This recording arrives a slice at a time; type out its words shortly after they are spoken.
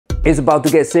It's about to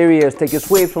get serious. Take your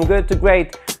sweep from good to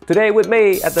great. Today with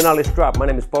me at the Knowledge Drop. My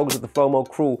name is Focus with the Flow Mode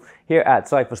crew here at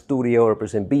Cypher Studio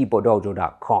representing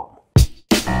BBOY.com.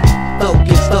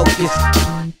 Focus.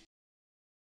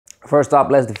 First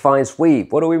up, let's define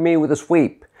sweep. What do we mean with a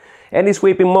sweep? Any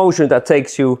sweeping motion that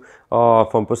takes you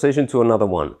from position to another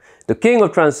one. The king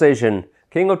of transitions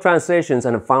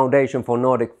and a foundation for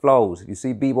Nordic flows. You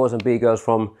see B-boys and B-girls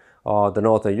from the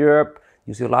Northern Europe.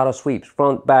 You see a lot of sweeps,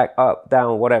 front, back, up,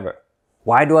 down, whatever.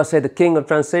 Why do I say the king of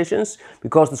transitions?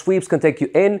 Because the sweeps can take you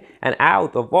in and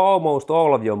out of almost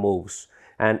all of your moves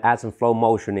and add some flow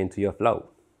motion into your flow.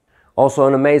 Also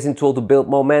an amazing tool to build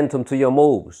momentum to your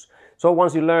moves. So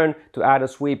once you learn to add a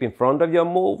sweep in front of your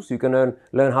moves, you can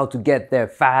learn how to get there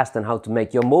fast and how to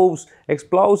make your moves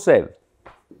explosive.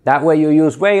 That way you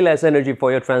use way less energy for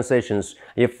your transitions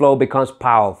and your flow becomes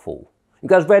powerful. You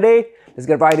guys ready? Let's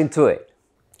get right into it.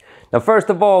 Now first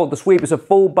of all, the sweep is a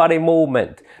full body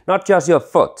movement, not just your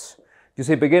foot. You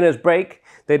see beginners break,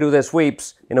 they do their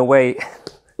sweeps in a way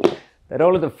that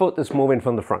only the foot is moving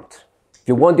from the front. If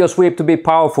you want your sweep to be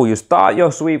powerful, you start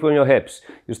your sweep from your hips,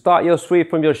 you start your sweep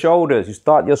from your shoulders, you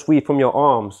start your sweep from your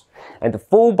arms. And the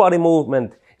full body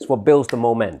movement is what builds the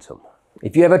momentum.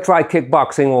 If you ever tried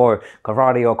kickboxing or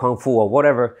karate or kung fu or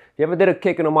whatever, if you ever did a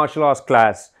kick in a martial arts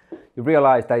class, you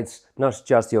realize that it's not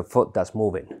just your foot that's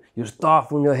moving. You start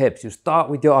from your hips, you start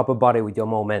with your upper body with your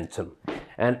momentum.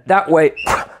 And that way,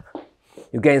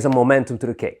 you gain some momentum to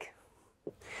the kick.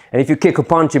 And if you kick a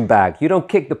punching bag, you don't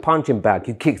kick the punching bag,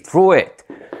 you kick through it.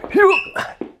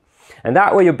 And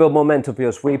that way you build momentum for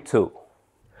your sweep too.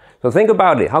 So think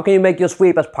about it, how can you make your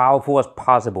sweep as powerful as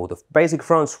possible? The basic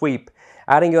front sweep,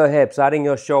 adding your hips, adding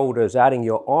your shoulders, adding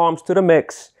your arms to the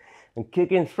mix, and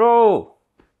kicking through.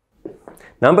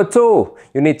 Number two,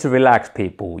 you need to relax,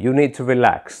 people. You need to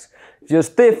relax. If you're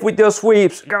stiff with your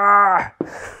sweeps,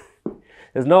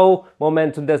 there's no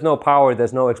momentum, there's no power,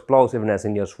 there's no explosiveness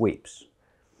in your sweeps.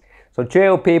 So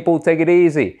chill, people, take it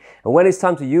easy. And when it's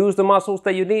time to use the muscles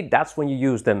that you need, that's when you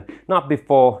use them. Not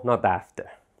before, not after.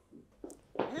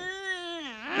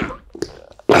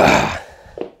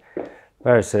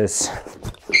 Versus.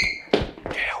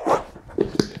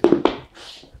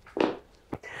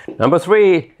 Number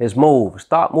three is move.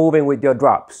 Start moving with your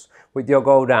drops, with your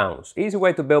go downs. Easy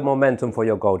way to build momentum for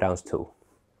your go downs too.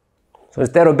 So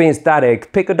instead of being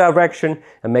static, pick a direction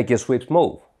and make your sweeps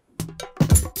move.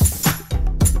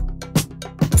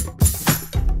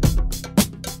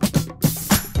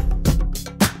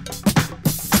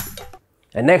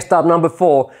 And next up, number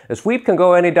four, a sweep can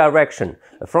go any direction.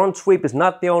 A front sweep is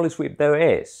not the only sweep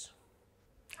there is.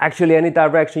 Actually, any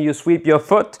direction you sweep your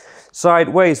foot,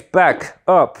 sideways, back,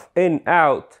 up, in,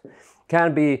 out,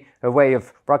 can be a way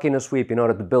of rocking a sweep in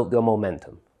order to build your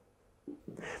momentum.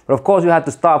 But of course, you have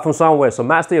to start from somewhere, so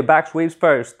master your back sweeps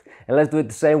first, and let's do it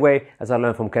the same way as I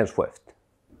learned from Ken Swift.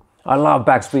 I love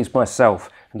back sweeps myself,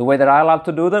 and the way that I love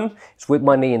to do them is with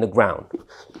my knee in the ground.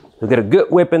 You get a good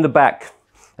whip in the back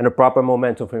and a proper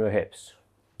momentum from your hips.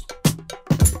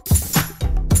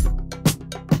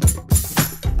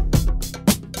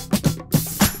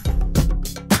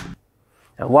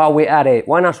 And while we're at it,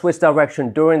 why not switch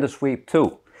direction during the sweep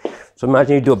too? So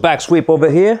imagine you do a back sweep over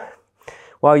here.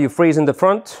 While you freeze in the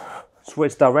front,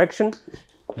 switch direction,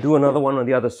 do another one on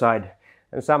the other side,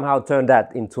 and somehow turn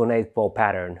that into an 8th ball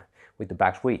pattern with the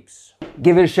back sweeps.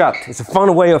 Give it a shot. It's a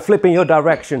fun way of flipping your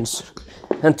directions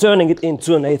and turning it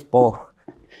into an 8th ball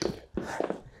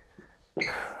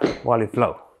while you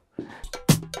flow.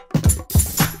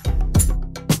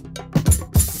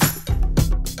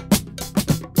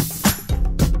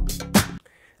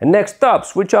 And next up,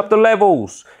 switch up the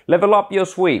levels. Level up your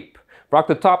sweep. Rock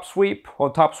the top sweep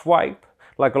or top swipe,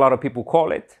 like a lot of people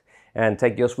call it, and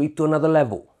take your sweep to another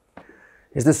level.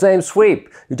 It's the same sweep,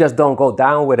 you just don't go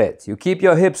down with it. You keep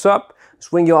your hips up,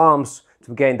 swing your arms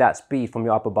to gain that speed from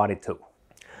your upper body too.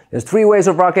 There's three ways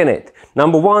of rocking it.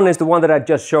 Number one is the one that I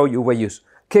just showed you, where you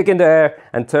kick in the air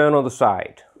and turn on the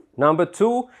side. Number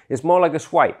two is more like a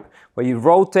swipe, where you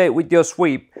rotate with your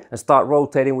sweep and start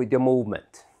rotating with your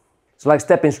movement. It's like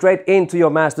stepping straight into your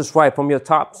master swipe from your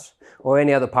tops or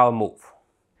any other power move.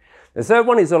 The third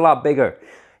one is a lot bigger.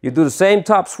 You do the same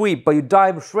top sweep, but you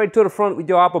dive straight to the front with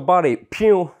your upper body,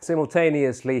 pew,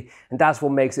 simultaneously, and that's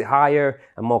what makes it higher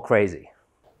and more crazy.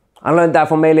 I learned that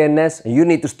from Alien Ness, and you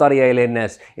need to study Alien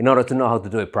Ness in order to know how to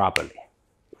do it properly.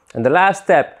 And the last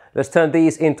step, let's turn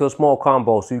these into a small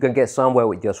combo so you can get somewhere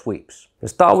with your sweeps.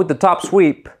 Let's start with the top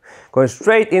sweep, going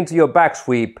straight into your back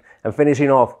sweep, and finishing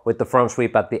off with the front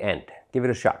sweep at the end. Give it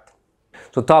a shot.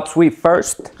 So top sweep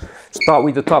first. Start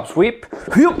with the top sweep.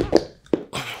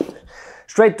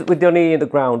 Straight with your knee in the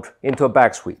ground into a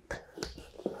back sweep.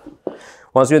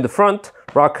 Once you're in the front,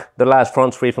 rock the last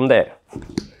front sweep from there.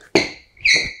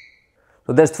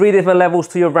 So there's 3 different levels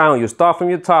to your round. You start from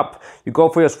your top, you go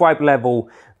for your swipe level,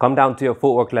 come down to your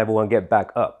footwork level and get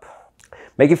back up.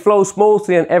 Make it flow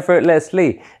smoothly and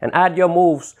effortlessly and add your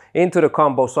moves into the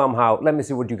combo somehow. Let me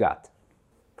see what you got.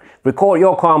 Record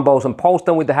your combos and post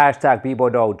them with the hashtag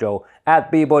BBOYDojo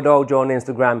at BBOYDojo on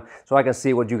Instagram so I can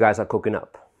see what you guys are cooking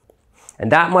up.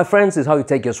 And that, my friends, is how you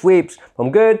take your sweeps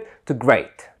from good to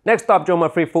great. Next up, join my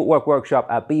free footwork workshop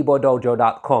at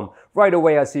BBOYDojo.com. Right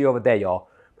away, I'll see you over there, y'all.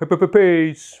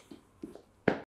 Peace.